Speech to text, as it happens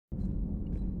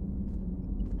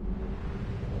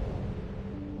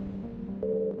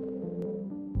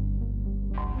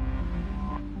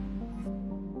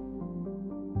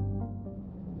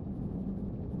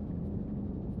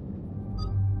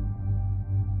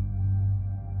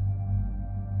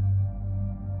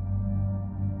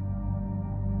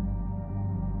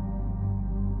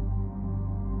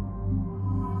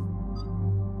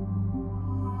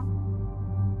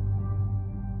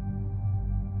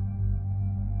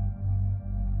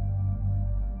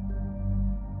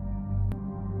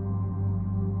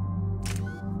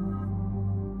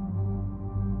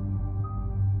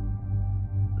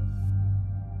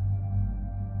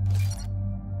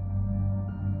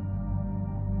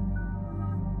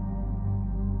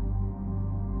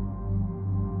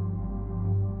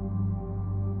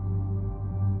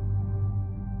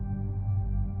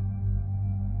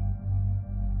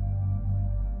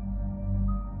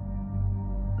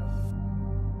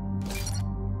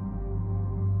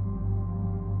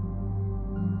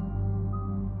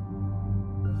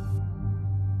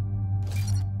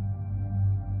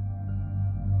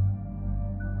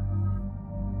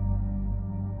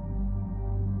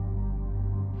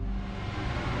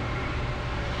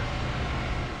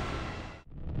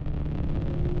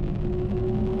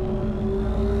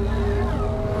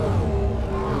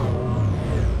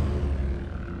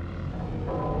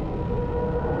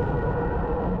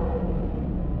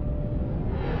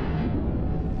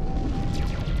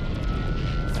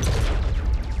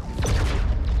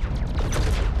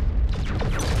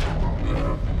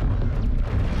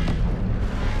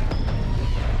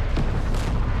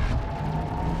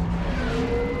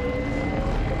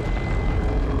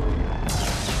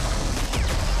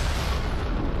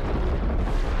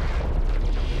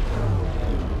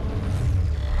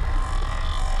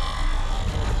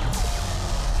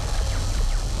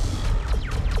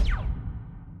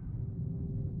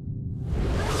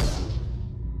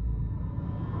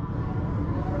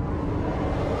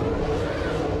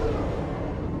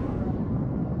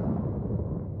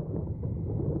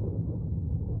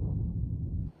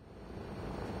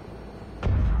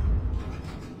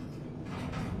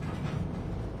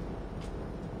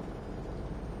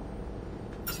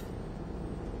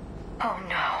Oh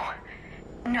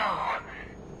no. No.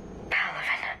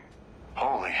 Palaven.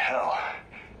 Holy hell.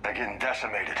 They're getting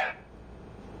decimated.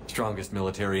 Strongest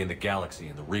military in the galaxy,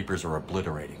 and the Reapers are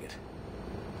obliterating it.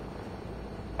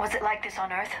 Was it like this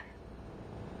on Earth?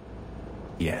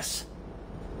 Yes.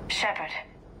 Shepard.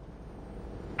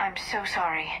 I'm so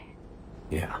sorry.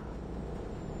 Yeah.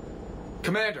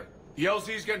 Commander, the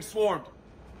LZ's getting swarmed.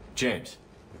 James,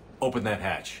 open that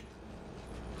hatch.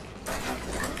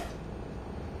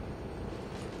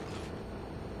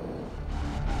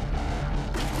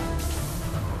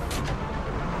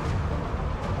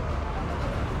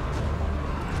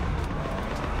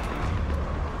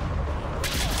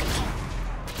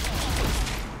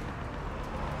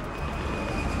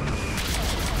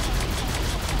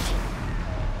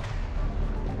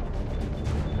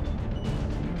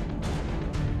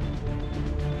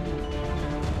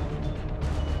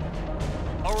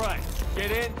 Get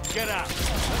in, get out.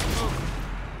 Let's move.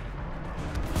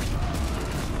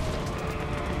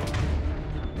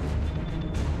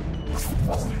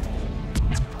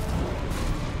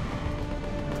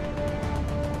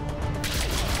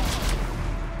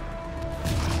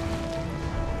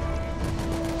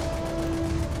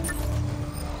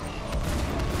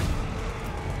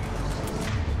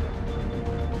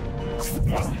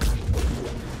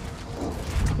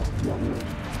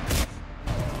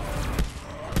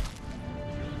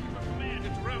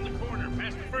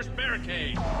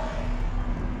 Barricade!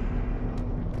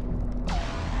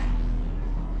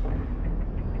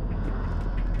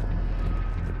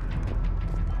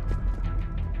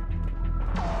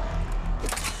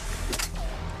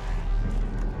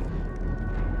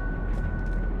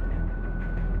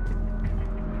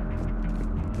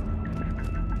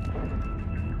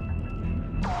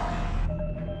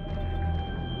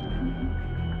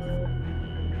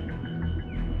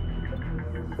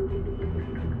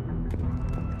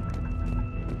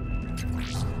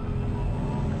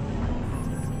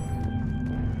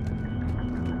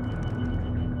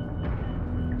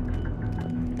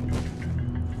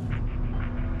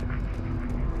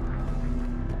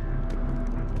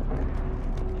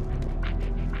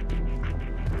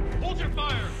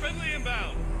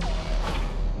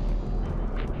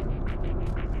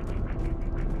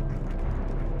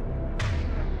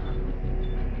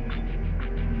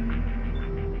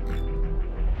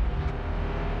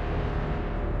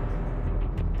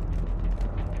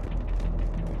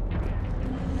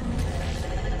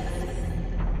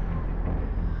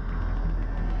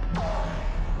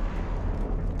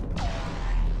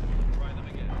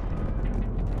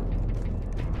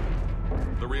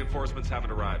 Reinforcements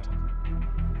haven't arrived.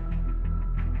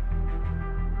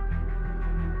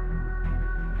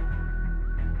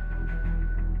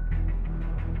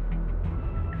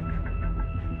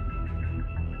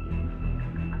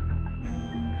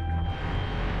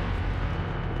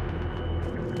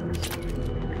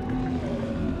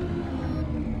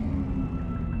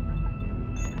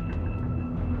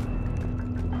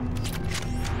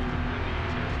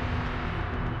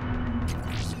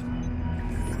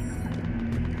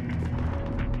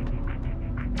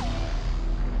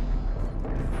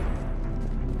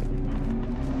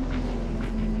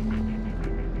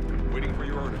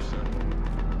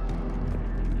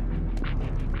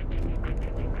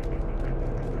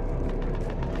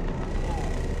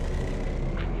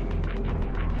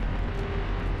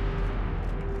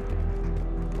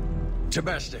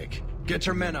 Domestic, get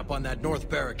your men up on that north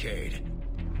barricade.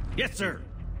 Yes, sir.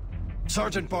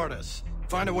 Sergeant Bardas,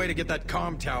 find a way to get that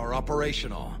comm tower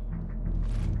operational.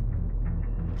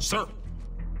 Sir.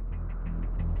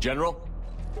 General?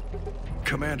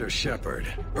 Commander Shepard.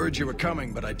 Heard you were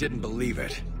coming, but I didn't believe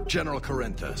it. General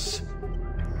Corinthus.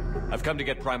 I've come to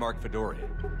get Primarch Fedorian.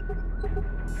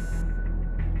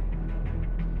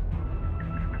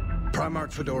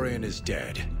 Primarch Fedorian is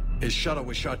dead. His shuttle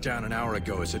was shot down an hour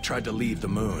ago as it tried to leave the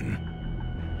moon.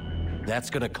 That's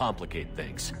gonna complicate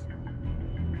things.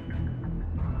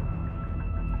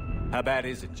 How bad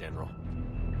is it, General?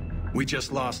 We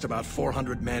just lost about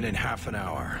 400 men in half an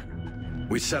hour.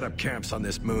 We set up camps on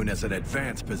this moon as an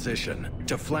advanced position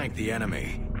to flank the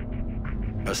enemy.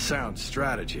 A sound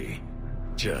strategy.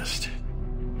 Just...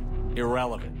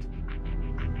 irrelevant.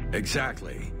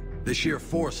 Exactly. The sheer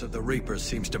force of the Reapers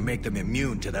seems to make them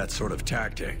immune to that sort of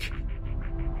tactic.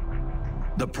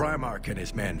 The Primarch and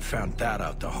his men found that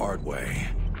out the hard way.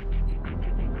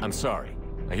 I'm sorry.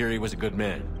 I hear he was a good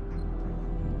man.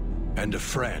 And a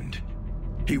friend.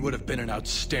 He would have been an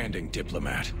outstanding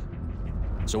diplomat.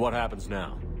 So what happens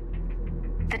now?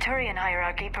 The Turian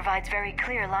hierarchy provides very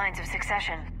clear lines of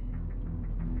succession.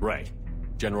 Right.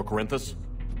 General Corinthus?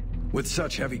 With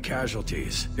such heavy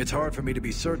casualties, it's hard for me to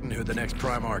be certain who the next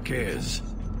Primarch is.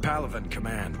 Palaven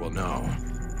Command will know.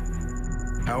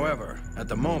 However, at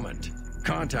the moment,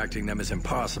 contacting them is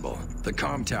impossible. The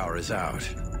comm tower is out.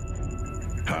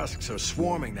 Husks are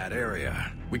swarming that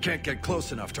area. We can't get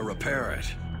close enough to repair it.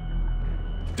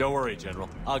 Don't worry, General.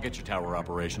 I'll get your tower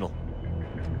operational.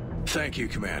 Thank you,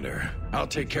 Commander. I'll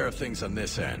take care of things on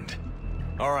this end.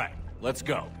 All right, let's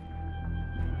go.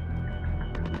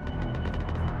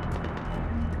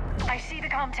 I see the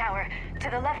comm tower, to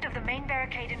the left of the main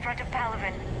barricade in front of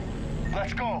Palaven.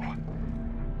 Let's go.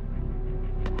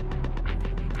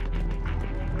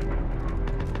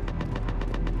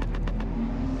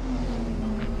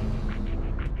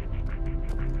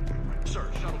 Sir,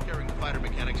 shuttle carrying the fighter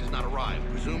mechanics has not arrived.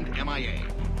 Presumed MIA.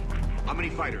 How many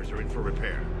fighters are in for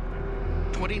repair?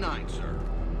 29, sir.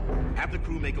 Have the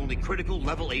crew make only critical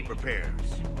level 8 repairs.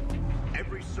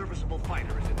 Every serviceable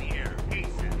fighter is in the air.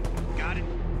 ASAP. Got it?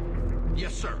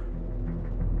 Yes, sir.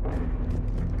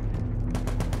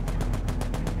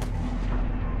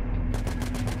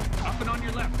 Up and on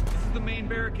your left. This is the main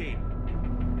barricade.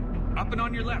 Up and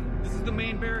on your left. This is the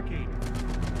main barricade.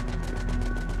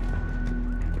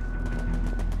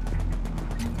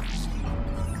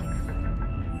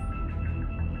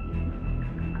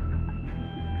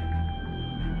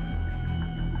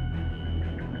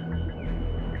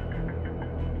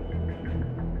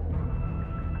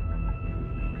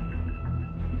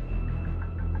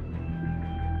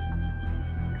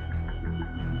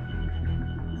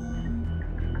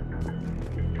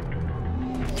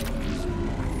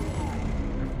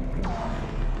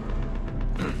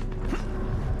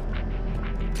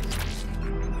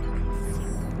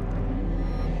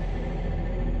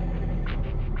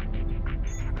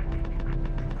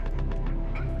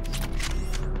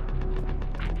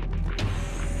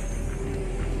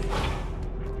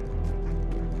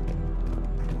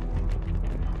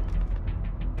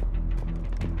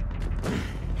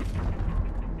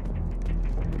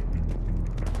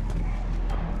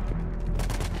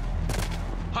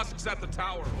 Husks at the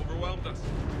tower overwhelmed us.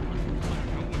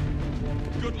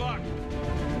 Good luck.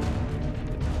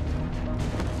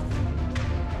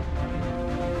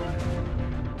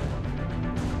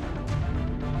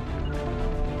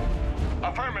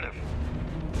 Affirmative.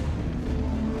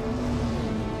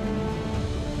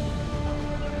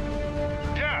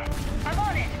 Yeah. I'm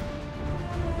on it!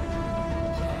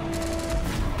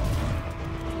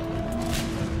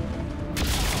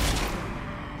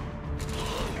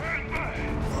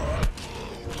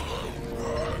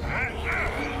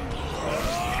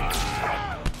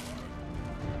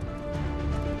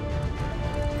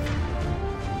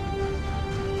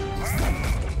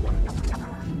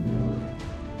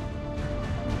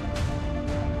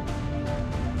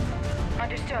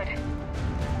 Understood.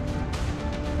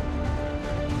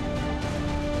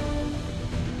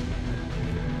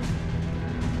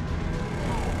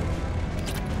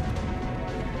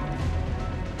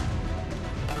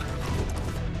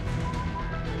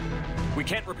 We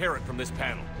can't repair it from this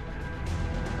panel.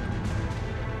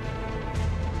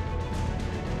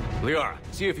 Liara,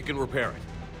 see if you can repair it.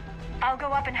 I'll go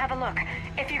up and have a look.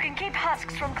 If you can keep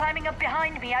Husks from climbing up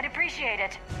behind me, I'd appreciate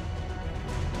it.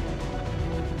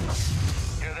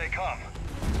 Here they come.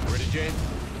 Ready, James?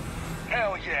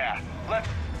 Hell yeah. Let's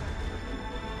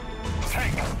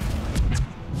take them.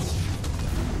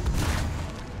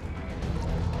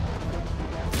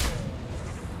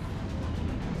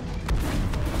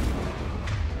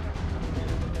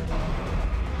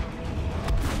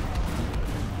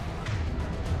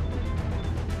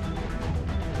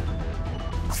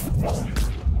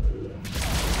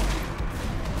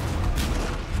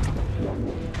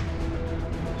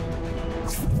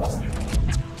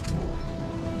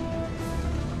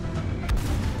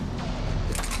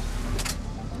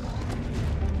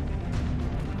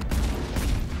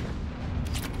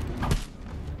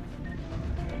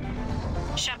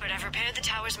 Shepard, I've repaired the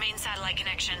tower's main satellite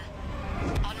connection.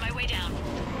 On my way down.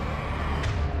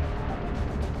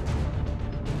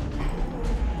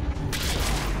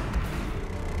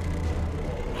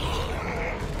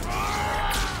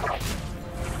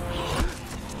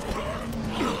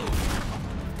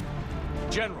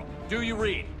 General, do you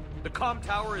read? The comm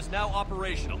tower is now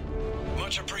operational.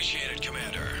 Much appreciated,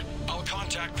 Commander. I'll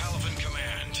contact Palaven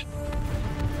Command.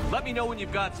 Let me know when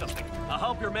you've got something. I'll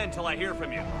help your men till I hear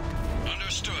from you.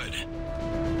 Understood.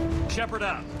 Shepard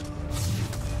out.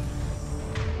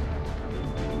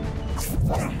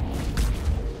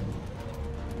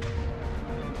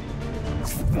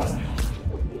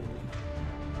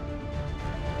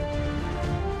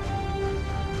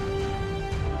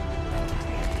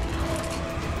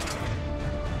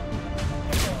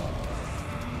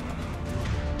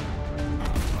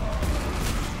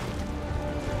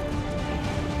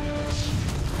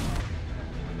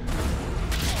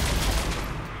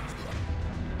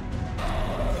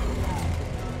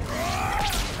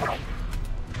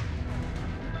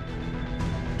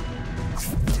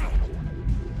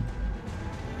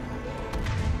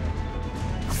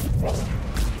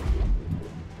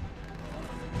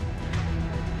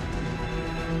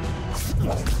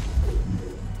 Yeah.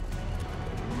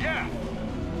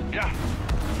 Yeah.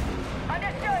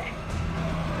 Understood.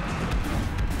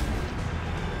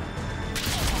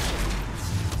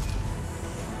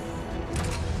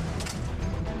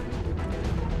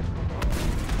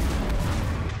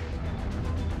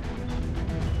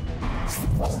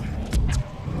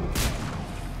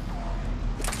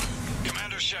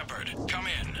 Commander Shepard, come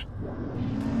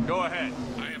in. Go ahead.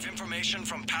 I have information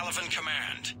from Palaven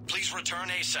Command. Please return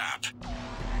ASAP.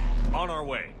 On our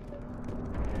way.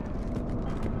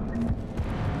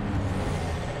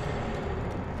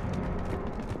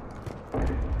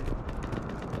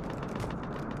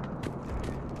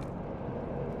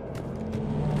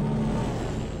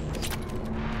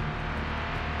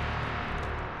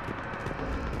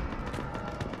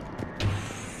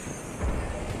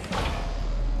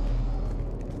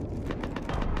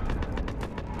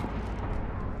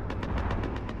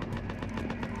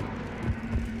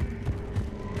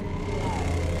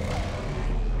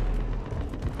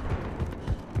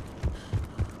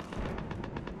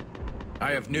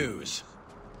 I have news.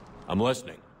 I'm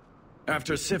listening.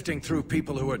 After sifting through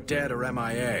people who are dead or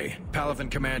MIA,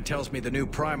 Palaven Command tells me the new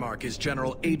Primarch is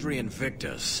General Adrian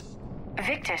Victus.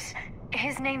 Victus?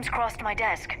 His name's crossed my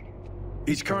desk.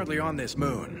 He's currently on this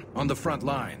moon, on the front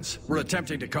lines. We're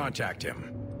attempting to contact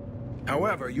him.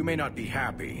 However, you may not be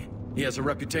happy. He has a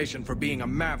reputation for being a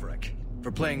maverick,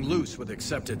 for playing loose with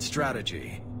accepted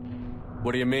strategy.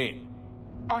 What do you mean?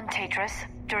 On Tatris,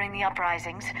 during the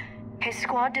uprisings, his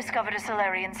squad discovered a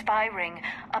Solarian spy ring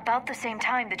about the same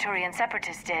time the Turian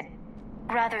Separatists did.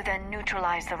 Rather than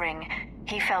neutralize the ring,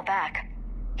 he fell back.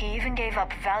 He even gave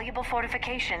up valuable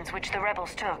fortifications which the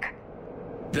rebels took.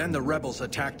 Then the rebels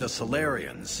attacked the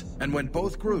Solarians, and when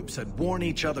both groups had worn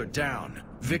each other down,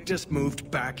 Victus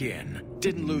moved back in,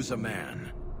 didn't lose a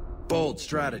man. Bold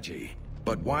strategy,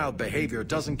 but wild behavior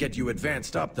doesn't get you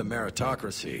advanced up the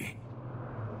meritocracy.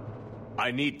 I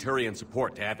need Turian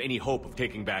support to have any hope of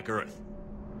taking back Earth.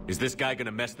 Is this guy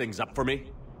gonna mess things up for me?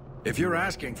 If you're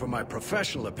asking for my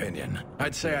professional opinion,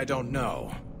 I'd say I don't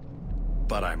know.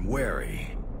 But I'm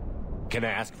wary. Can I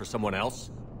ask for someone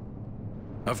else?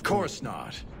 Of course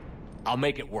not. I'll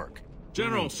make it work.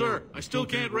 General, sir, I still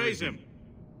can't raise him.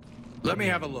 Let me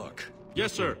have a look.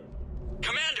 Yes, sir.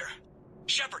 Commander!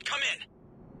 Shepard, come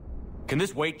in! Can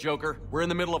this wait, Joker? We're in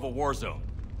the middle of a war zone.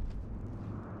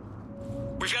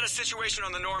 We've got a situation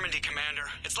on the Normandy, Commander.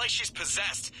 It's like she's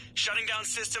possessed. Shutting down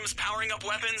systems, powering up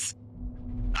weapons.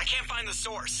 I can't find the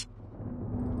source.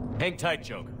 Hang tight,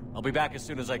 Joker. I'll be back as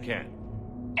soon as I can.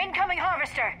 Incoming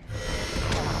Harvester!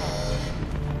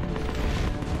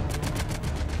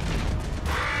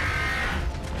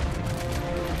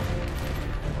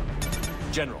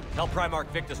 General, tell Primarch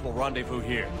Victus will rendezvous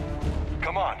here.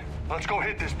 Come on, let's go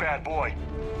hit this bad boy.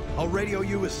 I'll radio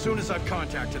you as soon as I've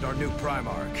contacted our new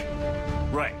Primarch.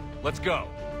 Right, let's go.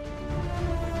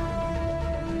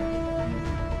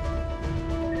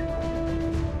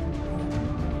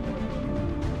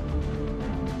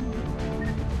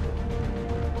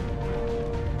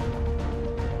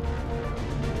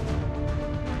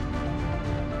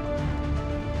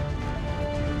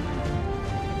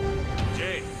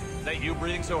 Jay, is that you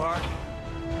breathing so hard?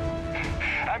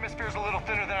 Atmosphere's a little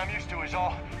thinner than I'm used to is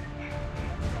all.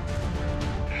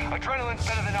 Adrenaline's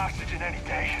better than oxygen any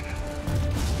day.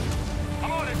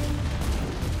 I'm on it!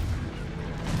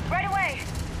 Right away!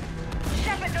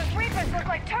 Shepard, those Reapers look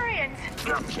like Turians!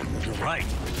 You're right.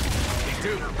 They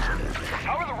do.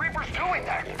 How are the Reapers doing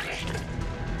that?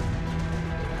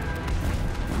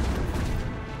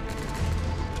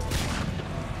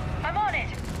 I'm on it!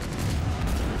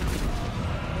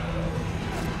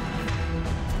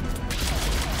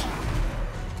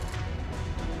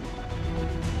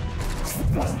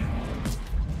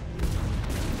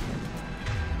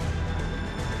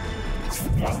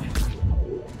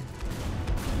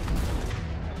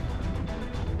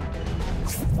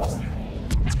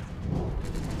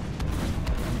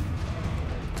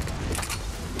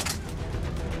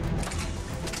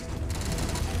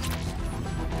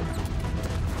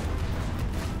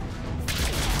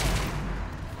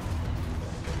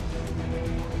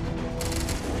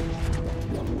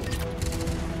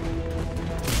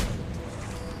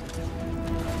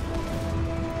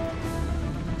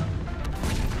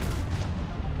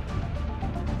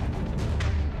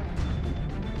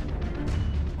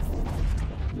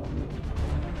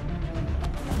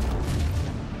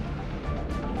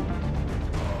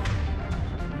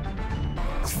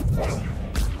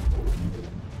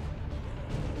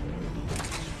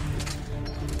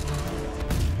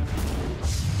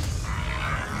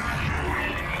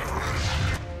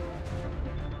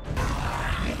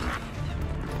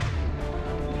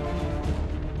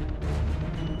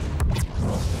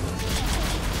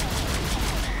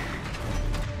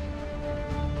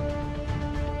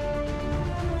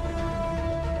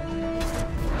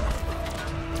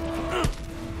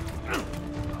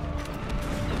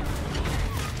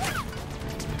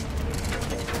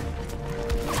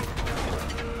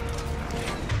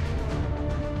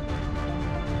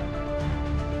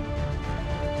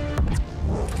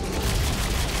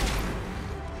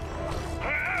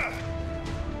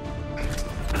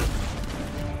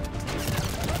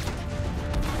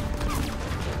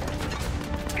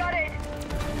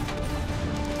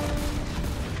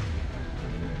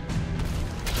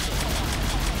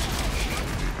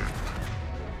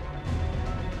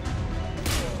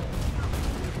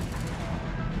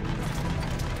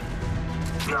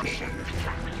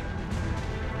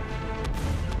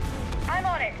 I'm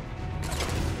on it.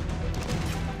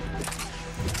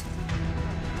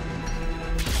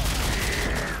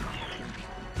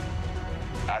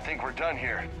 I think we're done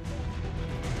here.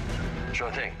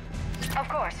 Sure thing. Of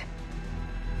course.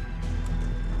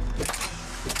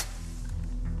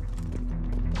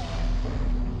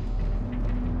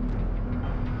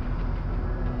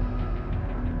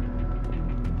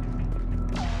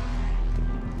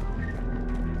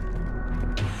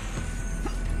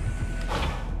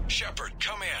 Shepard,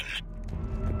 come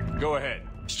in. Go ahead.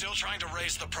 Still trying to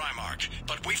raise the Primarch,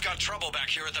 but we've got trouble back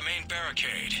here at the main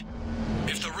barricade.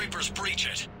 If the Reapers breach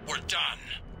it, we're done.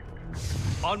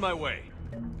 On my way.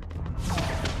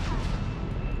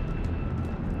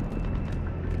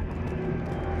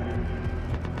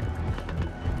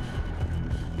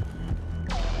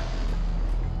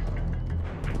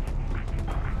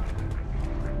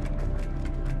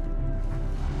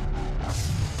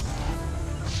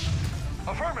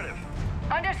 Affirmative.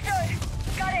 Understood.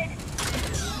 Got it.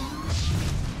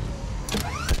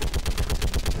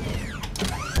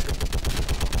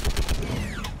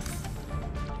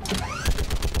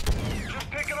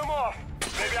 Just picking them off.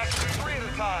 Maybe I can do 3 at a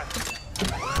time.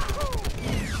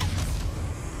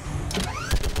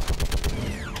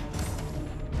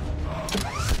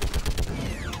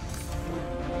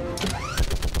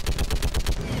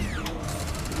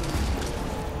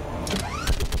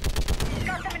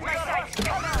 Got them in my sights.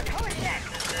 Come on. Who is next?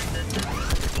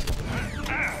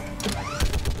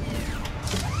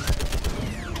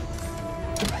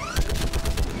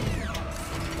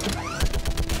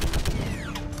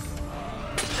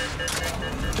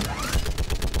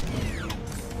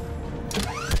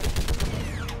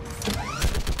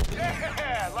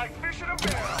 Yeah, like fish in a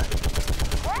barrel.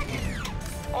 What?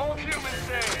 Old humans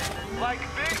say, like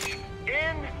fish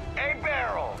in a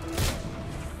barrel.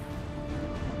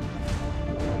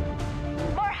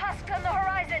 More husks on the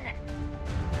horizon.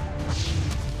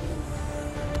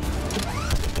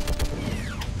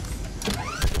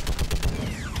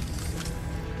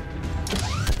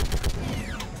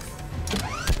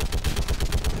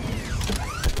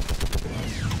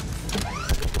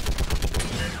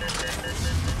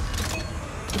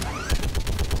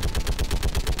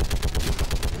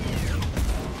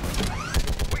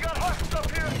 We got husks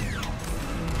up here.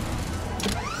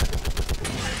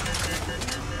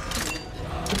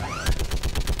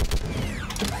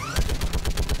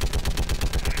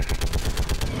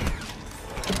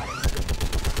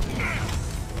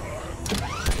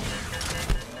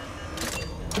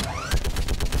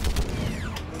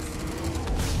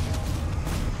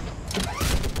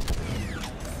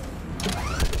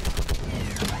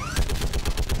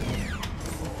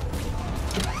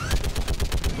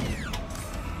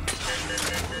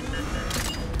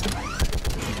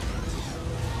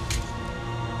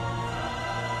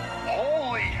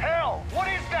 Holy hell! What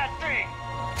is that thing?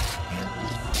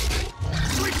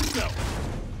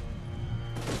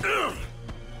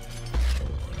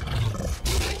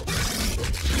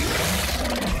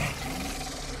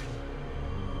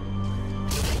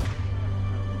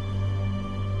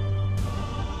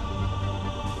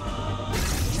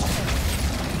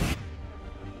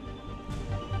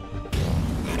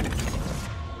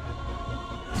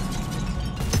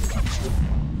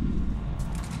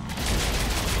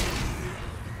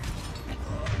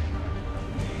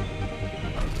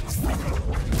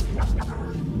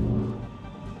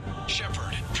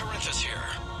 Shepard, Corinthus here.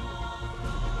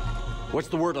 What's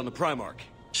the word on the Primarch?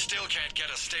 Still can't get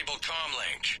a stable comm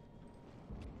link.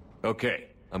 Okay,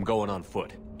 I'm going on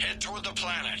foot. Head toward the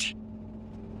planet.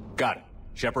 Got it.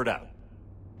 Shepard out.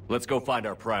 Let's go find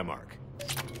our Primarch.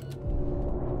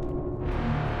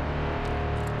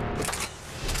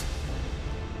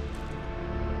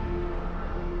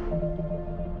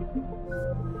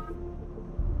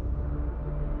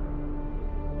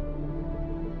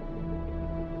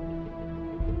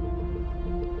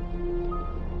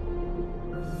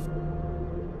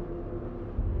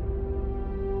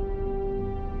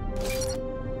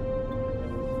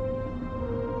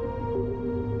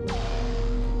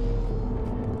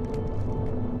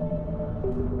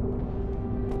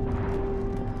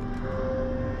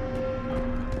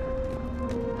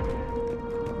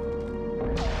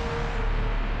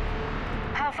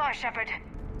 How far, Shepard?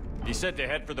 He said to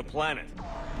head for the planet.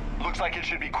 Looks like it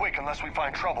should be quick unless we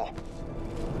find trouble.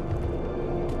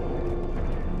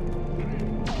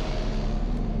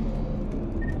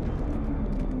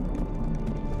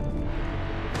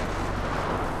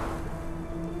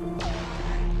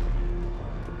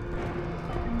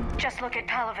 Just look at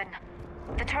Palaven.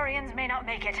 The Turians may not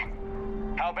make it.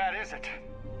 How bad is it?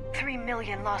 3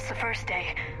 million lost the first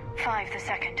day, 5 the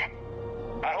second.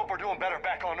 I hope we're doing better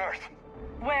back on Earth.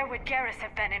 Where would Garrus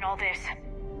have been in all this?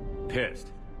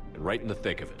 Pissed, and right in the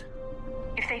thick of it.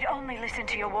 If they'd only listened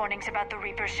to your warnings about the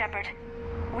Reapers, Shepard,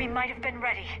 we might have been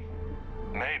ready.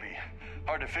 Maybe.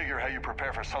 Hard to figure how you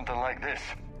prepare for something like this.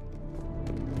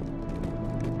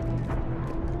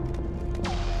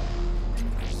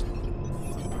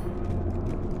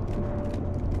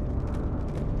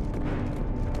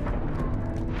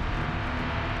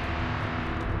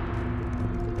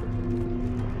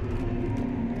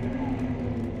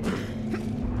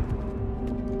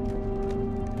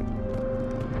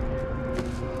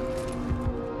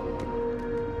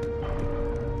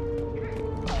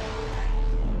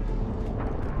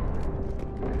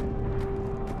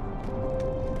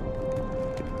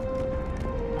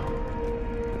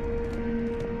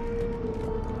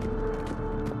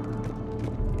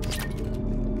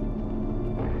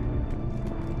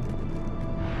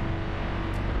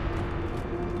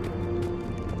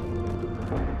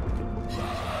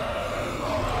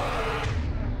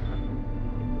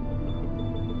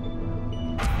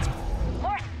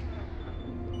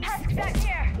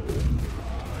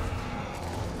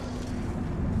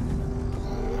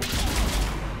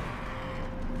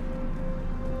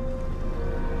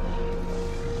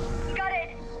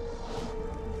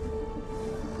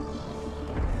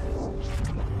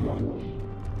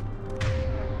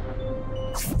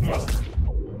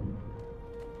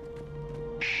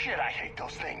 Shit, I hate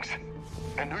those things.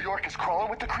 And New York is crawling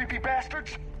with the creepy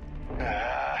bastards?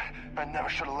 I never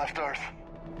should have left Earth.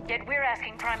 Yet we're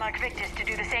asking Primarch Victus to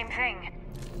do the same thing.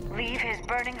 Leave his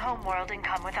burning homeworld and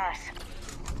come with us.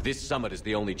 This summit is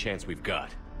the only chance we've got.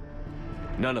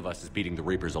 None of us is beating the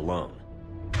Reapers alone.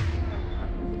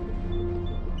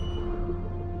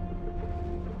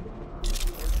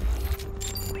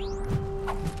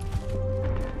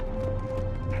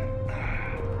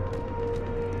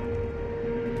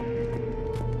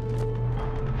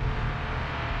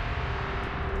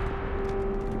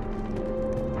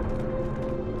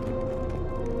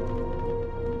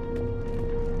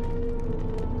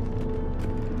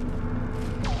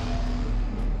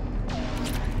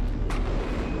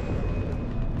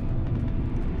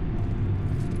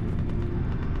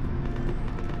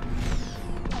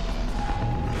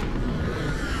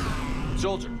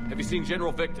 Soldier, have you seen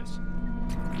General Victus?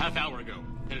 Half hour ago.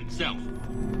 Headed south.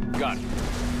 Got it.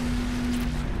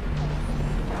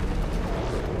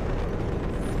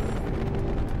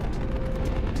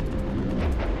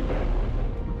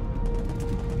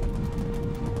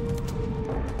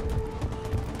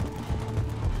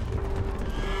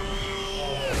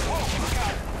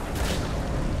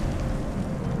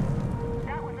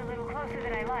 That was a little closer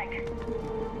than I like.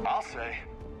 I'll say.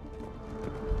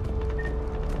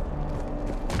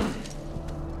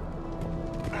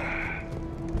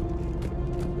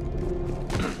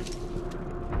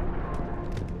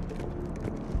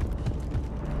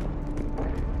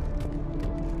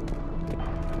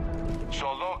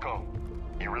 So, Loco,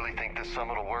 you really think this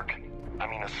summit'll work? I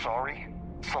mean, Asari?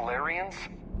 Solarians?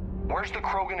 Where's the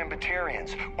Krogan and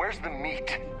Batarians? Where's the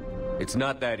meat? It's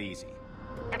not that easy.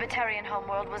 The Batarian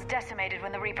homeworld was decimated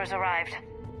when the Reapers arrived.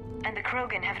 And the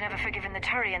Krogan have never forgiven the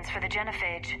Turians for the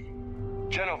genophage.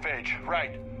 Genophage,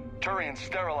 right. Turians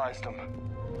sterilized them.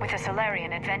 With a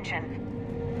Solarian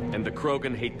invention. And the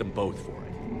Krogan hate them both for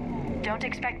it. Don't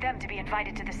expect them to be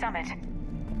invited to the summit.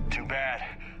 Too bad.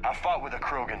 I fought with a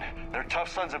Krogan. They're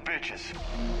tough sons of bitches.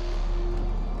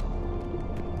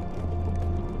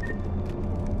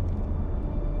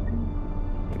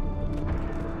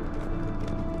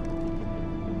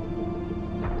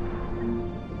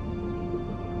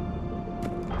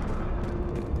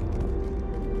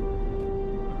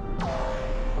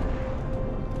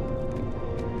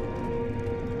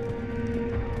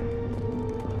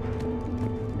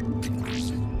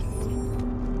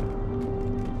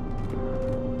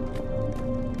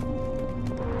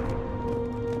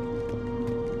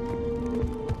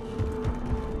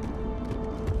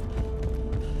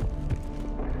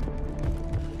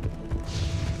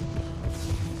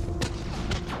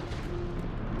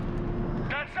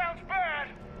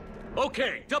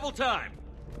 Okay, double time.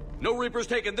 No Reapers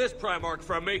taking this Primarch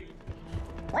from me.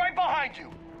 Right behind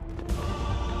you!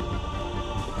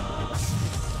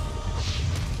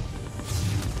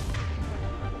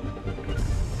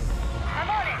 I'm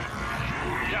on it!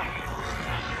 Yeah.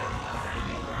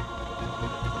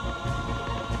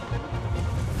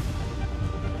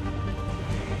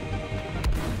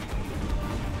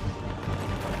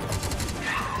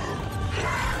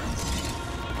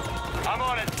 I'm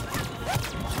on it!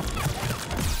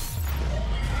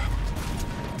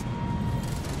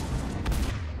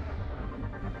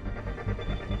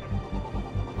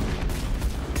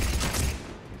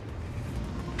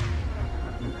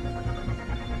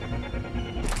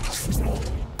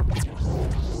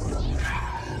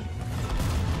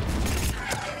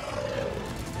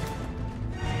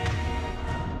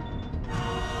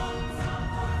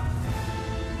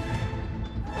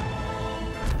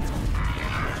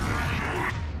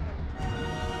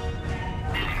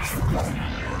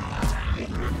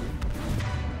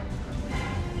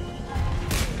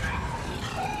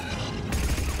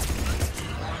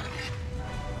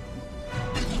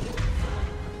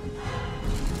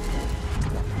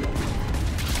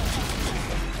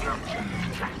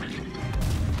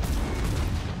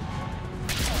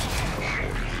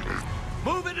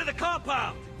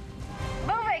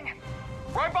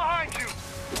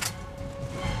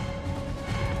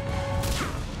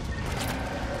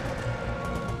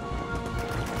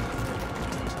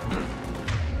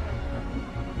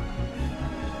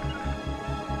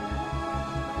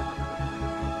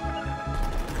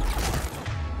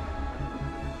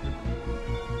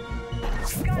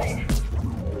 Got it.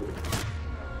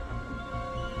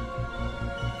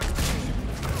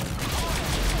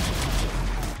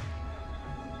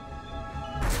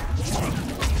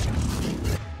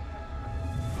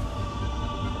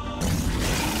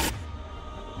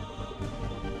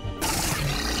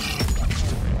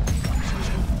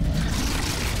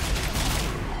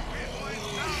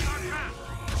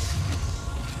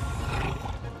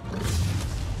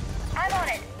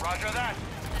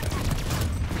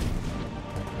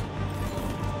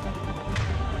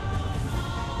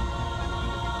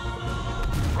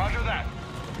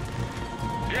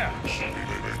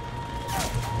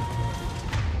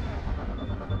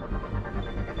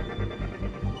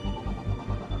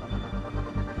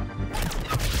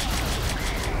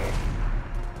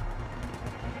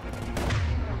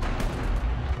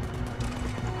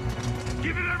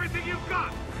 Give it everything you've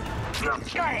got!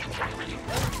 Got it.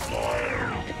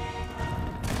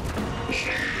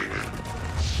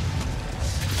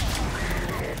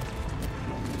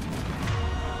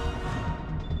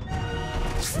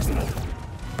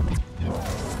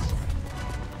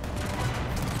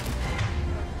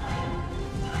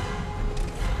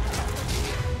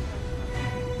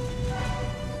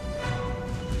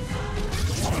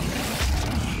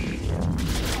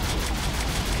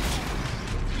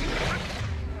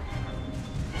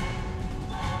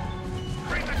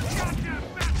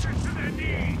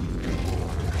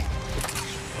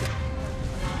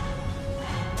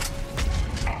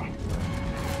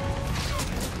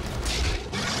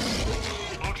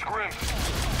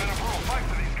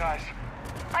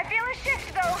 I feel a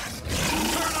shift, though.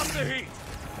 Turn up the heat!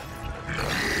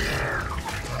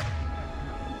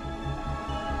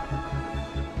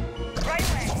 Right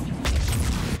way.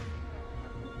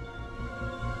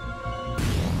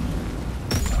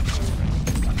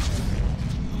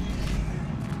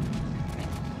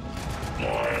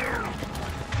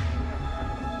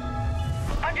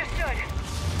 Understood.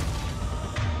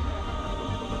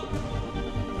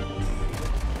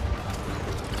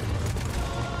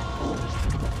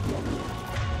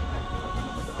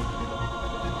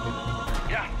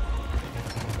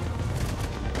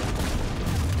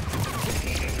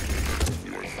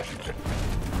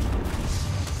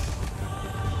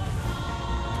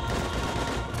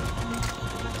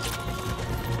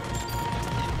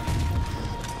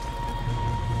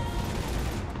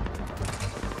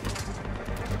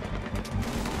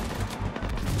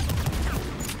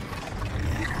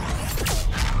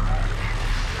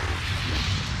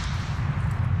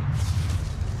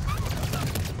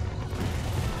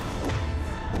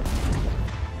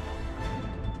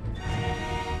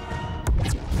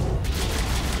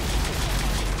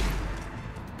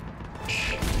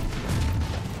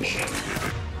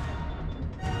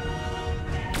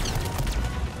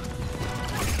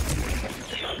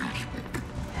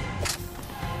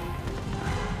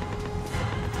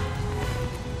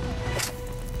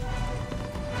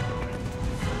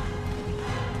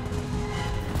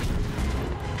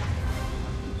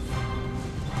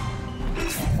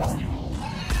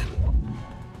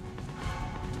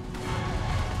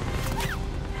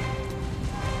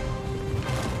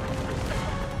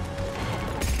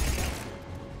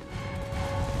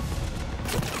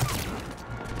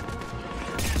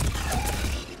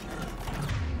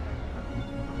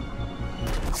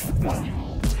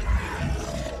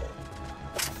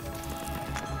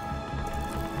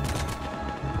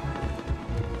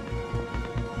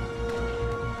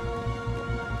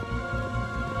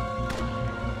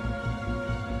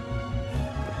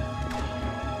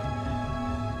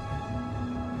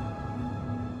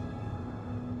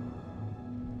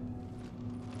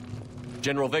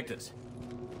 General Victus.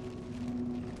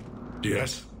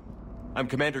 Yes? I'm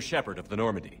Commander Shepard of the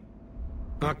Normandy.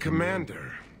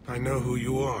 Commander. I know who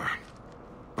you are.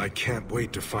 I can't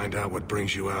wait to find out what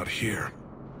brings you out here.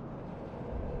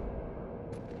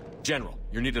 General,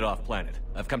 you're needed off-planet.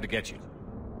 I've come to get you.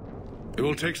 It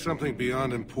will take something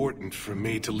beyond important for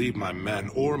me to leave my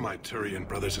men or my Turian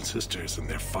brothers and sisters in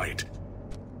their fight.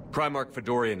 Primarch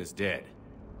Fedorian is dead.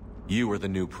 You are the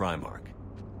new Primarch.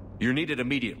 You're needed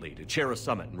immediately to chair a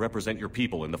summit and represent your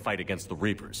people in the fight against the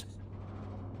Reapers.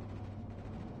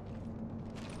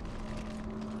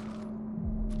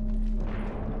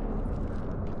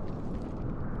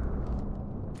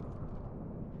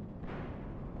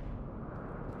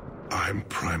 I'm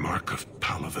Primarch of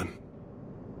Palaven.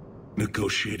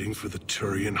 Negotiating for the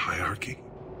Turian hierarchy?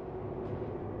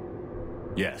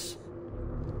 Yes.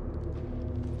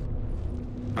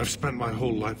 I've spent my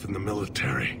whole life in the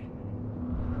military.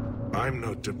 I'm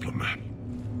no diplomat.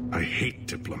 I hate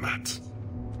diplomats.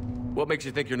 What makes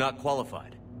you think you're not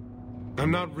qualified?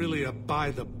 I'm not really a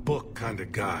by-the-book kind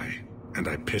of guy, and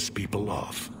I piss people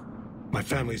off. My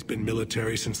family's been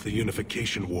military since the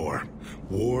Unification War.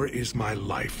 War is my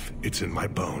life. It's in my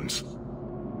bones.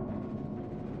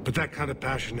 But that kind of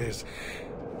passion is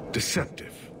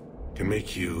deceptive. Can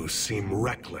make you seem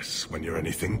reckless when you're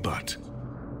anything but.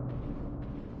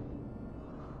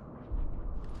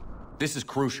 This is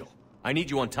crucial. I need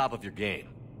you on top of your game.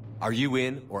 Are you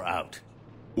in or out?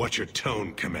 Watch your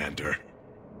tone, Commander.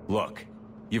 Look,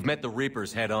 you've met the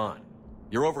Reapers head on.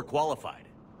 You're overqualified.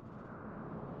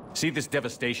 See this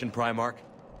devastation, Primarch?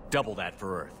 Double that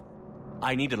for Earth.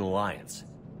 I need an alliance.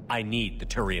 I need the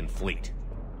Turian fleet.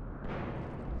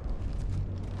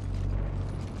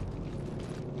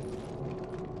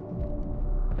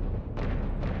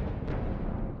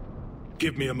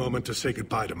 Give me a moment to say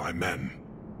goodbye to my men.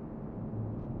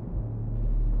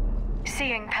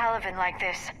 Seeing Palaven like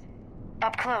this,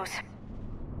 up close.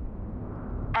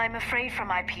 I'm afraid for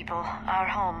my people, our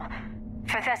home,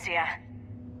 for Thessia.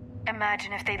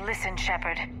 Imagine if they'd listened,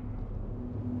 Shepard.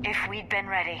 If we'd been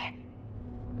ready.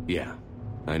 Yeah,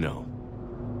 I know.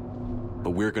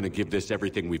 But we're gonna give this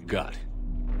everything we've got.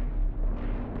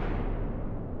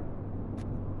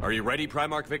 Are you ready,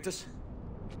 Primarch Victus?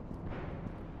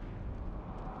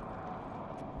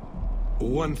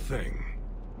 One thing.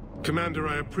 Commander,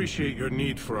 I appreciate your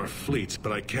need for our fleets,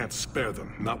 but I can't spare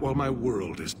them. Not while my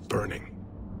world is burning.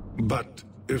 But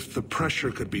if the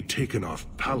pressure could be taken off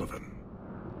Palaven...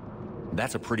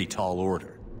 That's a pretty tall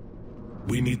order.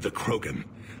 We need the Krogan.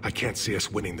 I can't see us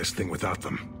winning this thing without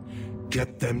them.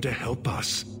 Get them to help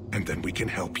us, and then we can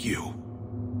help you.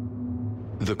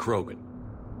 The Krogan.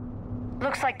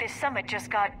 Looks like this summit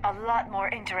just got a lot more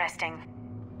interesting.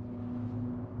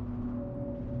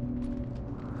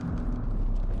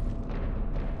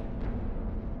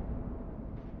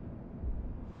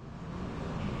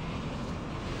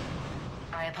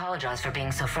 I apologize for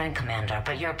being so frank, Commander,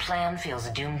 but your plan feels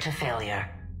doomed to failure.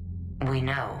 We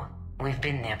know. We've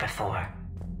been there before.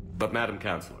 But Madam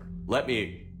Counselor, let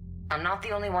me... I'm not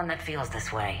the only one that feels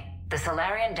this way. The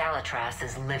Solarian Dalitras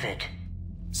is livid.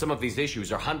 Some of these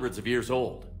issues are hundreds of years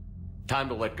old. Time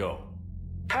to let go.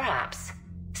 Perhaps.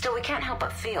 Still, we can't help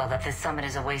but feel that this summit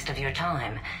is a waste of your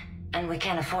time, and we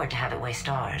can't afford to have it waste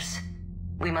ours.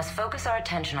 We must focus our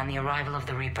attention on the arrival of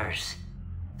the Reapers.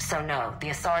 So no, the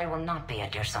Asari will not be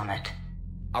at your summit.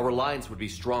 Our alliance would be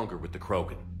stronger with the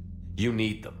Krogan. You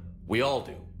need them. We all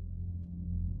do.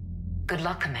 Good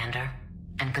luck, Commander,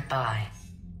 and goodbye.